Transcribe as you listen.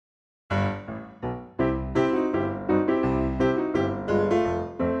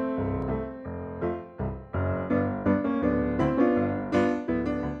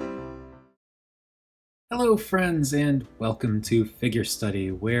Hello friends and welcome to Figure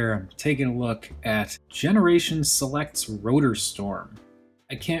Study, where I'm taking a look at Generation Select's Rotorstorm.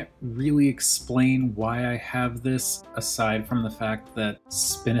 I can't really explain why I have this, aside from the fact that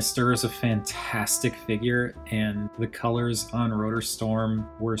Spinister is a fantastic figure and the colors on Rotorstorm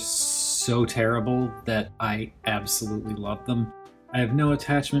were so terrible that I absolutely love them. I have no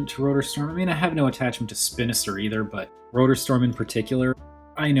attachment to Rotorstorm. I mean, I have no attachment to Spinister either, but Rotorstorm in particular,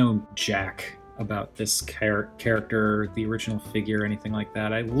 I know jack about this character, the original figure, anything like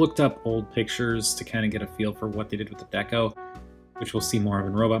that. I looked up old pictures to kind of get a feel for what they did with the deco, which we'll see more of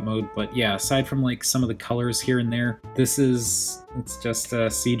in robot mode. But yeah, aside from like some of the colors here and there, it's just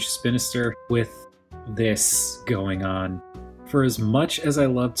a Siege Spinister with this going on. For as much as I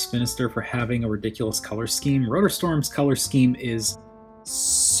loved Spinister for having a ridiculous color scheme, Rotorstorm's color scheme is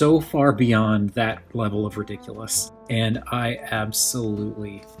so far beyond that level of ridiculous, and I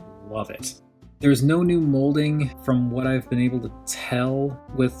absolutely love it. There's no new molding from what I've been able to tell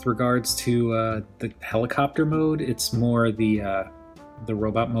with regards to the helicopter mode. It's more the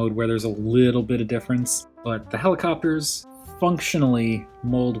robot mode where there's a little bit of difference, but the helicopters, functionally,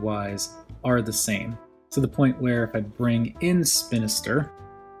 mold-wise, are the same. To the point where if I bring in Spinister,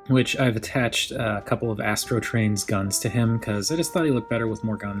 which I've attached a couple of Astrotrain's guns to him because I just thought he looked better with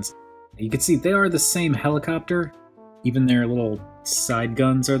more guns. You can see they are the same helicopter, even their little side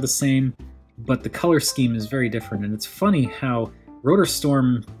guns are the same, but the color scheme is very different, and it's funny how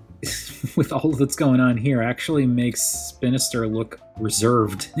Rotorstorm, with all that's going on here, actually makes Spinister look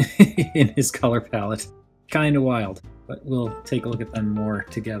reserved in his color palette. Kinda wild, but we'll take a look at them more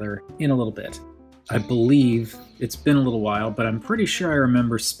together in a little bit. I believe it's been a little while, but I'm pretty sure I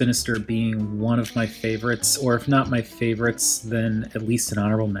remember Spinister being one of my favorites, or if not my favorites, then at least an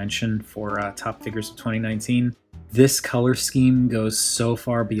honorable mention for top figures of 2019. This color scheme goes so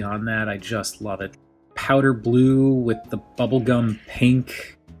far beyond that, I just love it. Powder blue with the bubblegum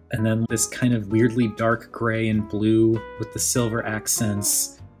pink, and then this kind of weirdly dark gray and blue with the silver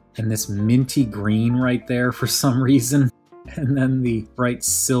accents, and this minty green right there for some reason. And then the bright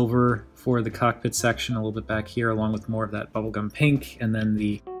silver for the cockpit section a little bit back here, along with more of that bubblegum pink, and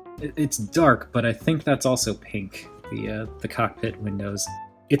then it's dark, but I think that's also pink, the cockpit windows.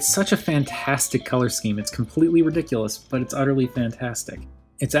 It's such a fantastic color scheme. It's completely ridiculous, but it's utterly fantastic.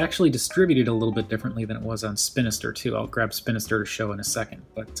 It's actually distributed a little bit differently than it was on Spinister, too. I'll grab Spinister to show in a second,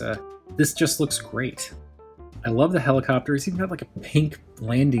 but this just looks great. I love the helicopter. It's even got like a pink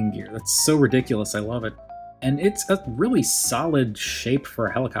landing gear. That's so ridiculous. I love it. And it's a really solid shape for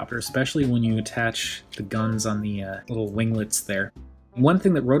a helicopter, especially when you attach the guns on the little winglets there. One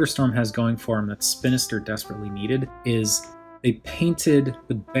thing that Rotorstorm has going for him that Spinister desperately needed is they painted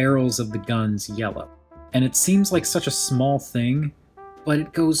the barrels of the guns yellow. And it seems like such a small thing, but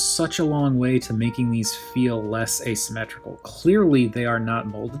it goes such a long way to making these feel less asymmetrical. Clearly they are not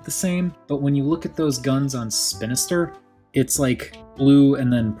molded the same, but when you look at those guns on Spinister, it's like blue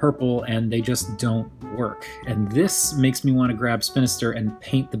and then purple, and they just don't work. And this makes me want to grab Spinister and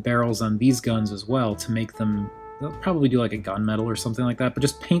paint the barrels on these guns as well to make them, they'll probably do like a gunmetal or something like that, but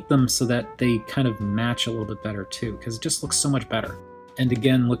just paint them so that they kind of match a little bit better too, because it just looks so much better. And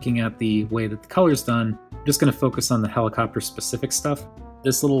again, looking at the way that the color's done, I'm just going to focus on the helicopter specific stuff.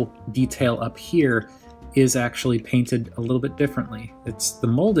 This little detail up here is actually painted a little bit differently. The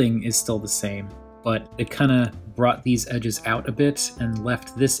molding is still the same, but it kind of brought these edges out a bit and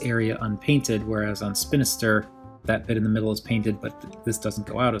left this area unpainted, whereas on Spinister, that bit in the middle is painted, but this doesn't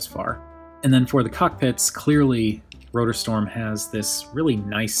go out as far. And then for the cockpits, clearly Rotorstorm has this really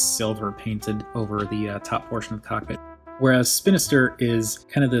nice silver painted over the top portion of the cockpit, whereas Spinister is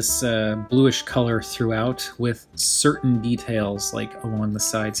kind of this bluish color throughout with certain details, like along the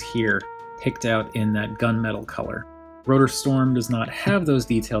sides here, picked out in that gunmetal color. Rotorstorm does not have those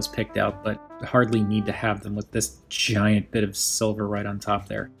details picked out, but hardly need to have them with this giant bit of silver right on top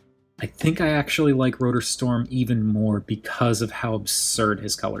there. I think I actually like Rotorstorm even more because of how absurd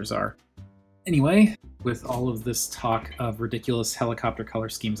his colors are. Anyway, with all of this talk of ridiculous helicopter color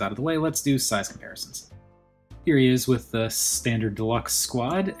schemes out of the way, let's do size comparisons. Here he is with the standard deluxe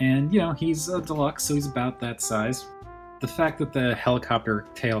squad, and you know, he's a deluxe, so he's about that size. The fact that the helicopter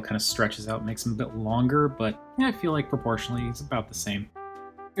tail kind of stretches out makes him a bit longer, but yeah, I feel like proportionally he's about the same.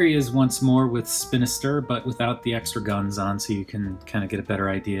 Here he is once more with Spinister, but without the extra guns on, so you can kind of get a better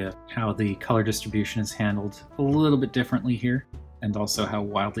idea how the color distribution is handled a little bit differently here, and also how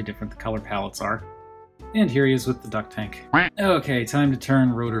wildly different the color palettes are. And here he is with the duck tank. Okay, time to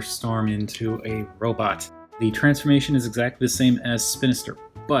turn Rotorstorm into a robot. The transformation is exactly the same as Spinister,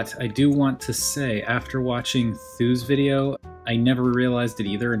 but I do want to say, after watching Thu's video, I never realized it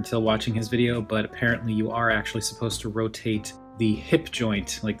either until watching his video, but apparently you are actually supposed to rotate the hip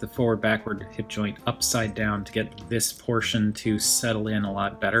joint, like the forward-backward hip joint, upside down to get this portion to settle in a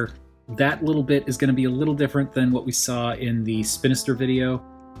lot better. That little bit is going to be a little different than what we saw in the Spinister video,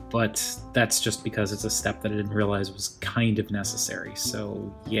 but that's just because it's a step that I didn't realize was kind of necessary.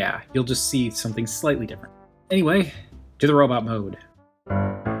 So yeah, you'll just see something slightly different. Anyway, to the robot mode.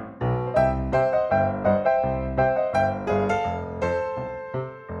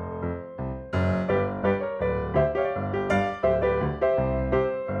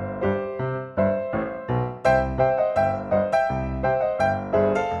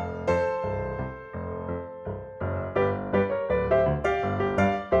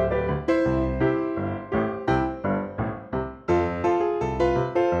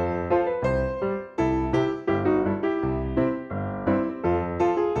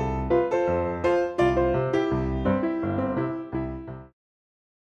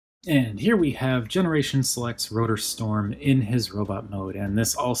 And here we have Generation Select's Rotorstorm in his robot mode, and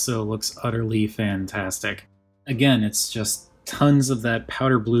this also looks utterly fantastic. Again, it's just tons of that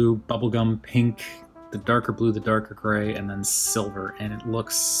powder blue, bubblegum pink, the darker blue, the darker gray, and then silver, and it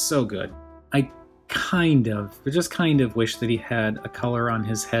looks so good. I just kind of wish that he had a color on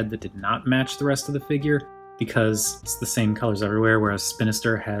his head that did not match the rest of the figure, because it's the same colors everywhere, whereas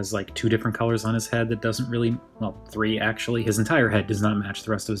Spinister has like 2 different colors on his head that doesn't really, well, 3 actually. His entire head does not match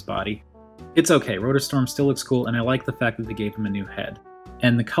the rest of his body. It's okay, Rotorstorm still looks cool, and I like the fact that they gave him a new head.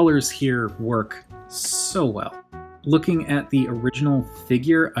 And the colors here work so well. Looking at the original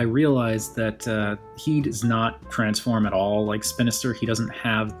figure, I realized that he does not transform at all like Spinister. He doesn't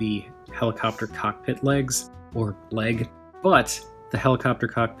have the helicopter cockpit legs, or leg, but the helicopter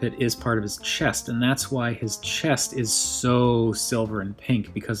cockpit is part of his chest, and that's why his chest is so silver and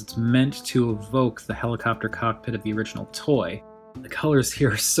pink, because it's meant to evoke the helicopter cockpit of the original toy. The colors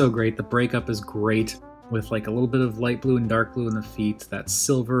here are so great. The breakup is great, with like a little bit of light blue and dark blue in the feet, that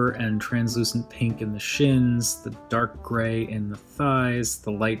silver and translucent pink in the shins, the dark gray in the thighs,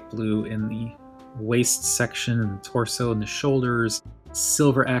 the light blue in the waist section and the torso and the shoulders,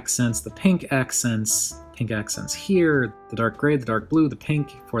 silver accents, the pink accents here, the dark gray, the dark blue, the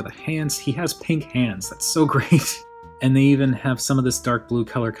pink for the hands. He has pink hands, that's so great. And they even have some of this dark blue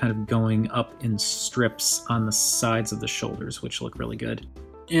color kind of going up in strips on the sides of the shoulders, which look really good.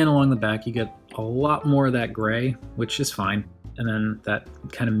 And along the back you get a lot more of that gray, which is fine. And then that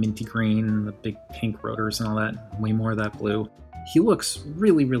kind of minty green, the big pink rotors and all that, way more of that blue. He looks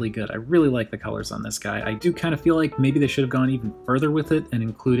really, really good. I really like the colors on this guy. I do kind of feel like maybe they should have gone even further with it and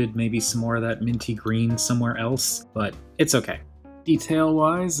included maybe some more of that minty green somewhere else, but it's okay.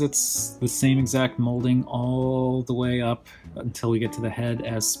 Detail-wise, it's the same exact molding all the way up until we get to the head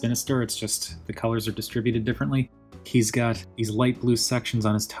as Spinister. It's just the colors are distributed differently. He's got these light blue sections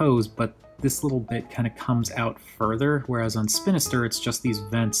on his toes, but this little bit kind of comes out further, whereas on Spinister it's just these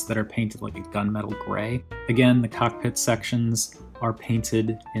vents that are painted like a gunmetal gray. Again, the cockpit sections are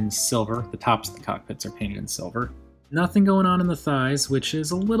painted in silver. The tops of the cockpits are painted in silver. Nothing going on in the thighs, which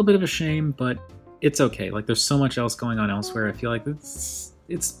is a little bit of a shame, but it's okay. Like, there's so much else going on elsewhere. I feel like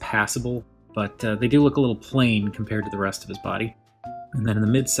it's passable, but they do look a little plain compared to the rest of his body. And then in the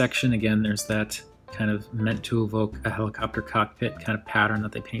midsection, again, there's that kind of meant to evoke a helicopter cockpit kind of pattern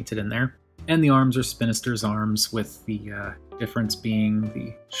that they painted in there. And the arms are Spinister's arms, with the difference being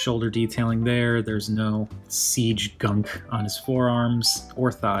the shoulder detailing there. There's no siege gunk on his forearms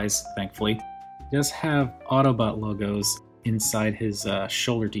or thighs, thankfully. He does have Autobot logos inside his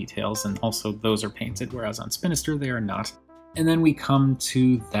shoulder details, and also those are painted, whereas on Spinister they are not. And then we come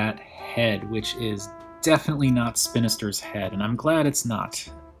to that head, which is definitely not Spinister's head, and I'm glad it's not.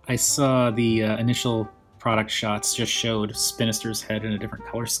 I saw the initial product shots just showed Spinister's head in a different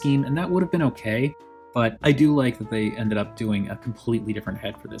color scheme, and that would have been okay, but I do like that they ended up doing a completely different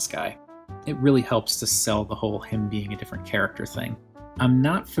head for this guy. It really helps to sell the whole him being a different character thing. I'm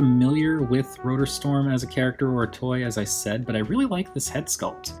not familiar with Rotorstorm as a character or a toy, as I said, but I really like this head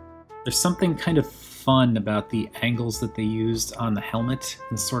sculpt. There's something kind of fun about the angles that they used on the helmet,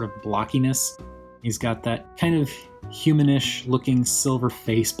 and sort of blockiness. He's got that kind of humanish looking silver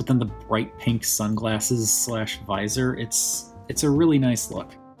face, but then the bright pink sunglasses slash visor. It's a really nice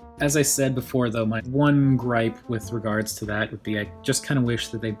look. As I said before though, my one gripe with regards to that would be I just kind of wish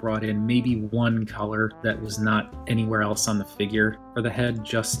that they brought in maybe one color that was not anywhere else on the figure for the head,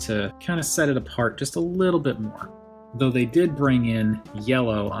 just to kind of set it apart just a little bit more. Though they did bring in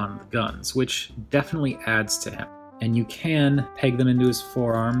yellow on the guns, which definitely adds to him. And you can peg them into his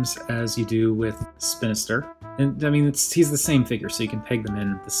forearms as you do with Spinister. And I mean, he's the same figure, so you can peg them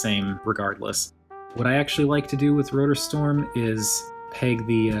in the same regardless. What I actually like to do with Rotorstorm is peg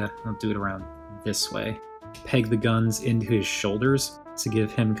the, I'll do it around this way, peg the guns into his shoulders to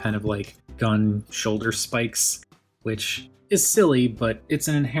give him kind of like gun shoulder spikes, which is silly, but it's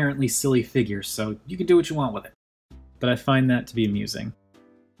an inherently silly figure, so you can do what you want with it. But I find that to be amusing.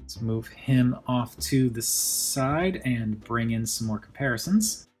 Let's move him off to the side and bring in some more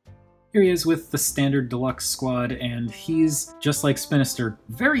comparisons. Here he is with the standard deluxe squad, and he's, just like Spinister,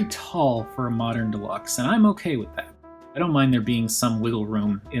 very tall for a modern deluxe, and I'm okay with that. I don't mind there being some wiggle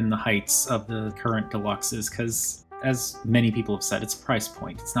room in the heights of the current deluxes, because, as many people have said, it's a price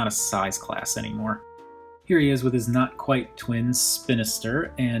point. It's not a size class anymore. Here he is with his not-quite twin,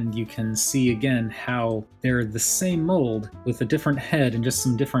 Spinister, and you can see again how they're the same mold with a different head and just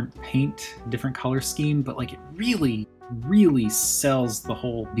some different paint, different color scheme, but like it really sells the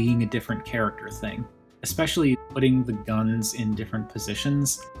whole being a different character thing. Especially putting the guns in different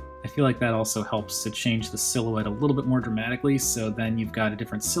positions. I feel like that also helps to change the silhouette a little bit more dramatically, so then you've got a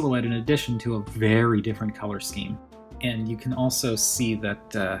different silhouette in addition to a very different color scheme. And you can also see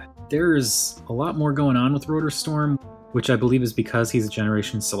that there's a lot more going on with Rotorstorm, which I believe is because he's a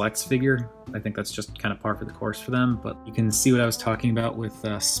Generation Selects figure. I think that's just kind of par for the course for them, but you can see what I was talking about with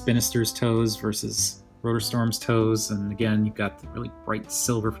Spinister's toes versus Rotorstorm's toes, and again, you've got the really bright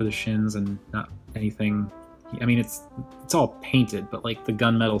silver for the shins and not anything. I mean, it's all painted, but like the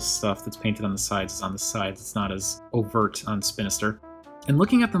gunmetal stuff that's painted on the sides is on the sides. It's not as overt on Spinister. And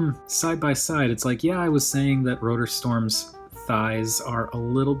looking at them side by side, it's like, yeah, I was saying that Rotorstorm's thighs are a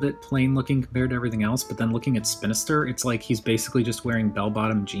little bit plain looking compared to everything else, but then looking at Spinister, it's like he's basically just wearing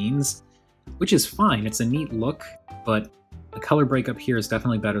bell-bottom jeans, which is fine. It's a neat look, but the color breakup here is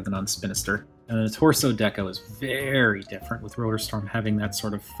definitely better than on Spinister. And the torso deco is very different, with Rotorstorm having that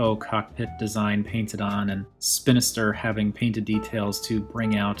sort of faux cockpit design painted on, and Spinister having painted details to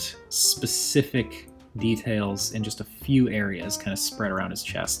bring out specific details in just a few areas kind of spread around his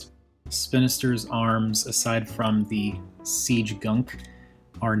chest. Spinister's arms, aside from the siege gunk,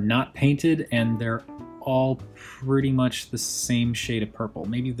 are not painted, and they're all pretty much the same shade of purple.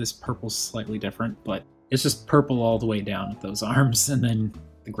 Maybe this purple's slightly different, but it's just purple all the way down with those arms, and then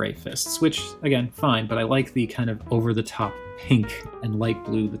the gray fists, which, again, fine, but I like the kind of over-the-top pink and light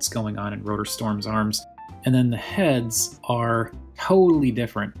blue that's going on in Rotorstorm's arms. And then the heads are totally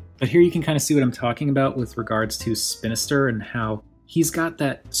different. But here you can kind of see what I'm talking about with regards to Spinister and how he's got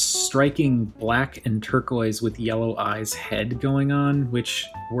that striking black and turquoise with yellow eyes head going on, which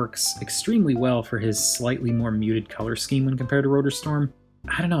works extremely well for his slightly more muted color scheme when compared to Rotorstorm.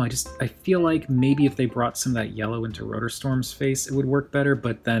 I don't know, I feel like maybe if they brought some of that yellow into Rotorstorm's face, it would work better,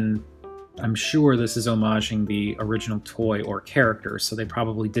 but then I'm sure this is homaging the original toy or character, so they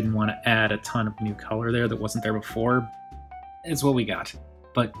probably didn't want to add a ton of new color there that wasn't there before. It's what we got.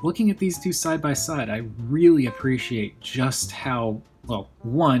 But looking at these two side by side, I really appreciate just how, well,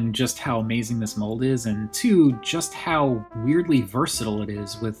 one, just how amazing this mold is, and two, just how weirdly versatile it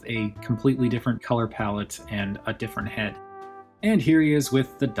is with a completely different color palette and a different head. And here he is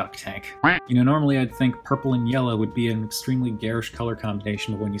with the duck tank. You know, normally I'd think purple and yellow would be an extremely garish color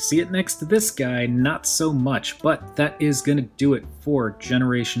combination, but when you see it next to this guy, not so much. But that is going to do it for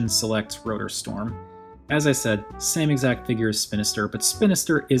Generation Selects Rotorstorm. As I said, same exact figure as Spinister, but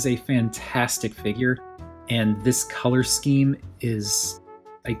Spinister is a fantastic figure, and this color scheme is...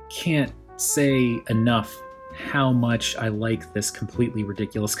 I can't say enough how much I like this completely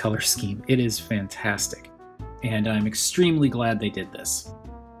ridiculous color scheme. It is fantastic. And I'm extremely glad they did this.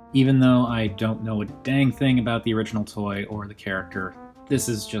 Even though I don't know a dang thing about the original toy or the character, this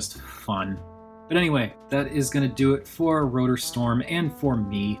is just fun. But anyway, that is going to do it for Rotorstorm and for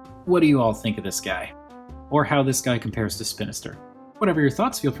me. What do you all think of this guy? Or how this guy compares to Spinister? Whatever your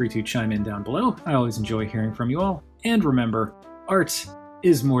thoughts, feel free to chime in down below. I always enjoy hearing from you all. And remember, art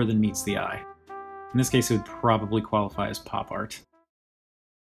is more than meets the eye. In this case, it would probably qualify as pop art.